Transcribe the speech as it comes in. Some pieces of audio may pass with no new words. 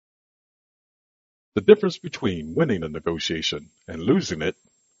The difference between winning a negotiation and losing it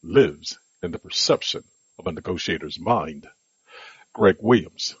lives in the perception of a negotiator's mind. Greg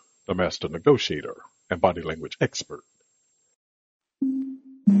Williams, the master negotiator and body language expert.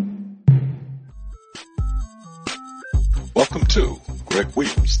 Welcome to Greg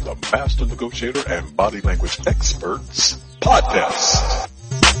Williams, the master negotiator and body language experts podcast.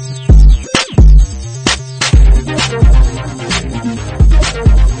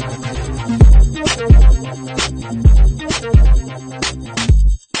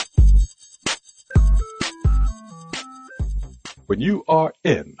 When you are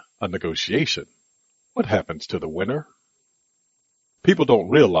in a negotiation, what happens to the winner? People don't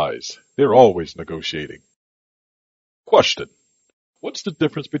realize they're always negotiating. Question: what's the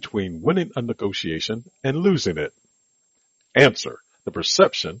difference between winning a negotiation and losing it? Answer: the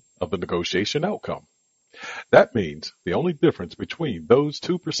perception of the negotiation outcome. That means the only difference between those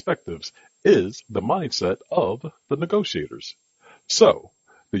two perspectives is the mindset of the negotiators. So,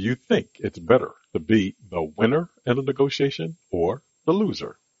 do you think it's better to be the winner in a negotiation or the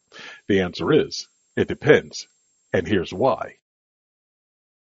loser? The answer is, it depends, and here's why.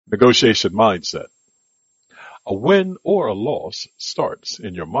 Negotiation mindset. A win or a loss starts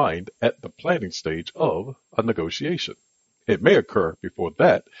in your mind at the planning stage of a negotiation. It may occur before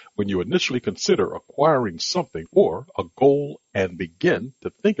that when you initially consider acquiring something or a goal and begin to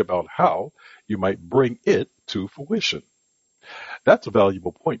think about how you might bring it to fruition. That's a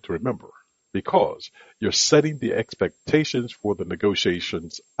valuable point to remember because you're setting the expectations for the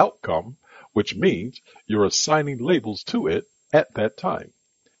negotiation's outcome, which means you're assigning labels to it at that time.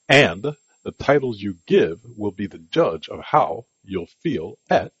 And the titles you give will be the judge of how you'll feel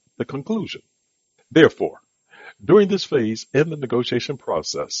at the conclusion. Therefore, during this phase in the negotiation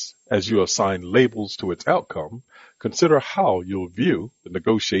process, as you assign labels to its outcome, consider how you'll view the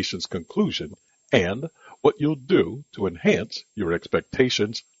negotiation's conclusion and what you'll do to enhance your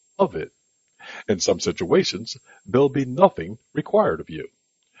expectations of it. In some situations, there'll be nothing required of you.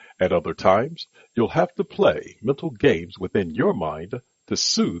 At other times, you'll have to play mental games within your mind to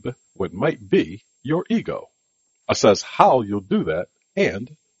soothe what might be your ego. Assess how you'll do that,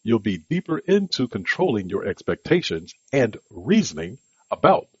 and you'll be deeper into controlling your expectations and reasoning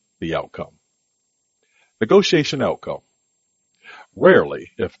about the outcome. Negotiation outcome. Rarely,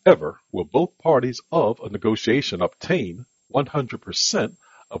 if ever, will both parties of a negotiation obtain 100%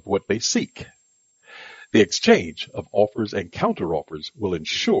 of what they seek. The exchange of offers and counteroffers will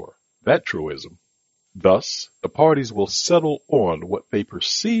ensure that truism. Thus, the parties will settle on what they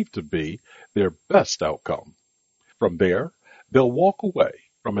perceive to be their best outcome. From there, they'll walk away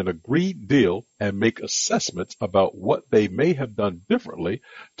from an agreed deal and make assessments about what they may have done differently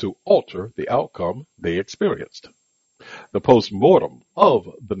to alter the outcome they experienced. The post-mortem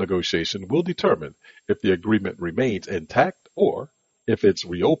of the negotiation will determine if the agreement remains intact or if it's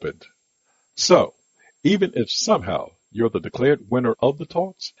reopened. So, even if somehow you're the declared winner of the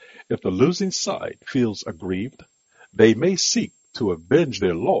talks, if the losing side feels aggrieved, they may seek to avenge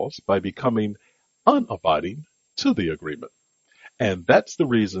their loss by becoming unabiding to the agreement. And that's the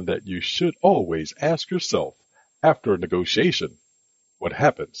reason that you should always ask yourself after a negotiation, what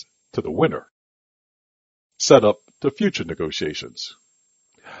happens to the winner? Set up to future negotiations.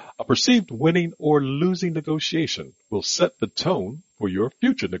 A perceived winning or losing negotiation will set the tone for your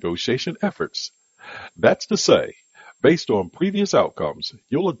future negotiation efforts. That's to say, based on previous outcomes,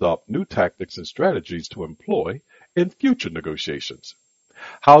 you'll adopt new tactics and strategies to employ in future negotiations.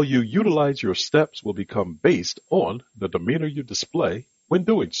 How you utilize your steps will become based on the demeanor you display when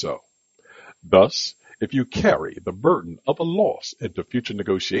doing so. Thus, if you carry the burden of a loss into future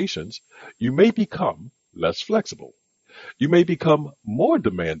negotiations, you may become less flexible. You may become more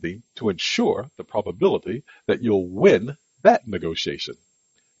demanding to ensure the probability that you'll win that negotiation.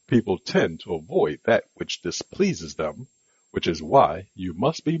 People tend to avoid that which displeases them, which is why you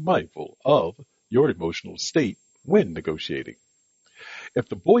must be mindful of your emotional state when negotiating. If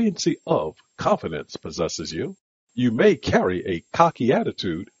the buoyancy of confidence possesses you, you may carry a cocky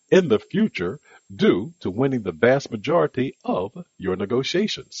attitude in the future due to winning the vast majority of your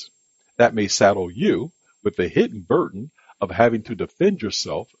negotiations. That may saddle you with the hidden burden of having to defend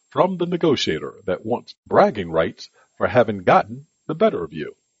yourself from the negotiator that wants bragging rights for having gotten the better of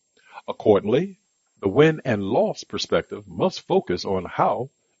you. Accordingly, the win and loss perspective must focus on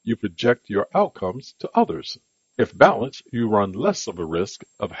how you project your outcomes to others. If balanced, you run less of a risk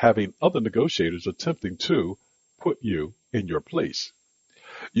of having other negotiators attempting to put you in your place.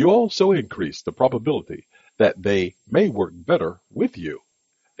 You also increase the probability that they may work better with you.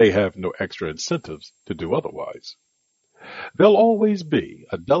 They have no extra incentives to do otherwise. There'll always be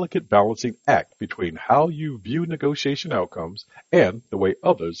a delicate balancing act between how you view negotiation outcomes and the way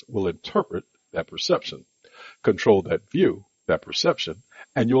others will interpret that perception. Control that view, that perception,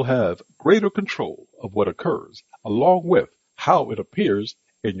 and you'll have greater control of what occurs, along with how it appears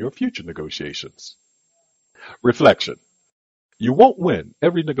in your future negotiations. Reflection. You won't win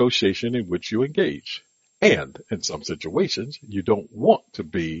every negotiation in which you engage, and in some situations, you don't want to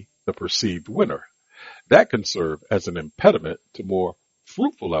be the perceived winner. That can serve as an impediment to more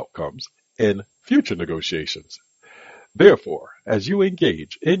fruitful outcomes in future negotiations. Therefore, as you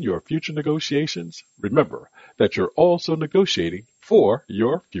engage in your future negotiations, remember that you're also negotiating for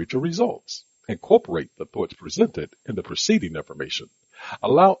your future results. Incorporate the thoughts presented in the preceding information.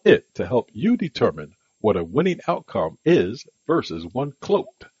 Allow it to help you determine what a winning outcome is versus one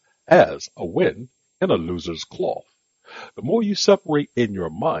cloaked as a win in a loser's cloth. The more you separate in your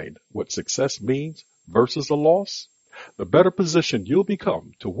mind what success means versus a loss, the better positioned you'll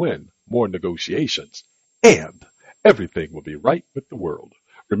become to win more negotiations, and everything will be right with the world.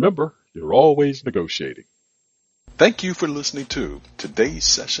 Remember, you're always negotiating. Thank you for listening to today's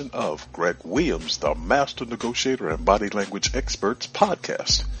session of Greg Williams, the Master Negotiator and Body Language Experts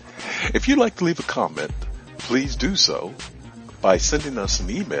podcast. If you'd like to leave a comment, please do so by sending us an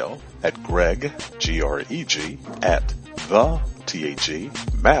email at Greg, G-R-E-G, at the, T-H-E,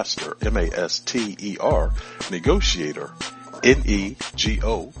 Master, M-A-S-T-E-R, Negotiator,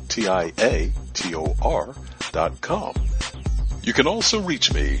 Negotiator.com. You can also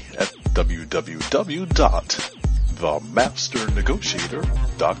reach me at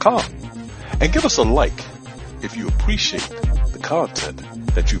www.themasternegotiator.com and give us a like if you appreciate the content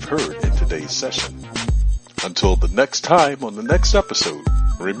that you've heard in today's session. Until the next time on the next episode,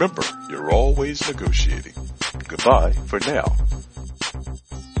 remember, you're always negotiating. Goodbye for now.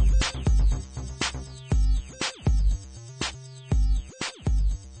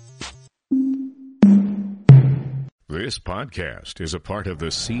 This podcast is a part of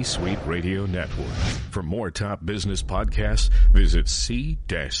the C-Suite Radio Network. For more top business podcasts, visit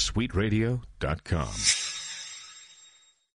c-suiteradio.com.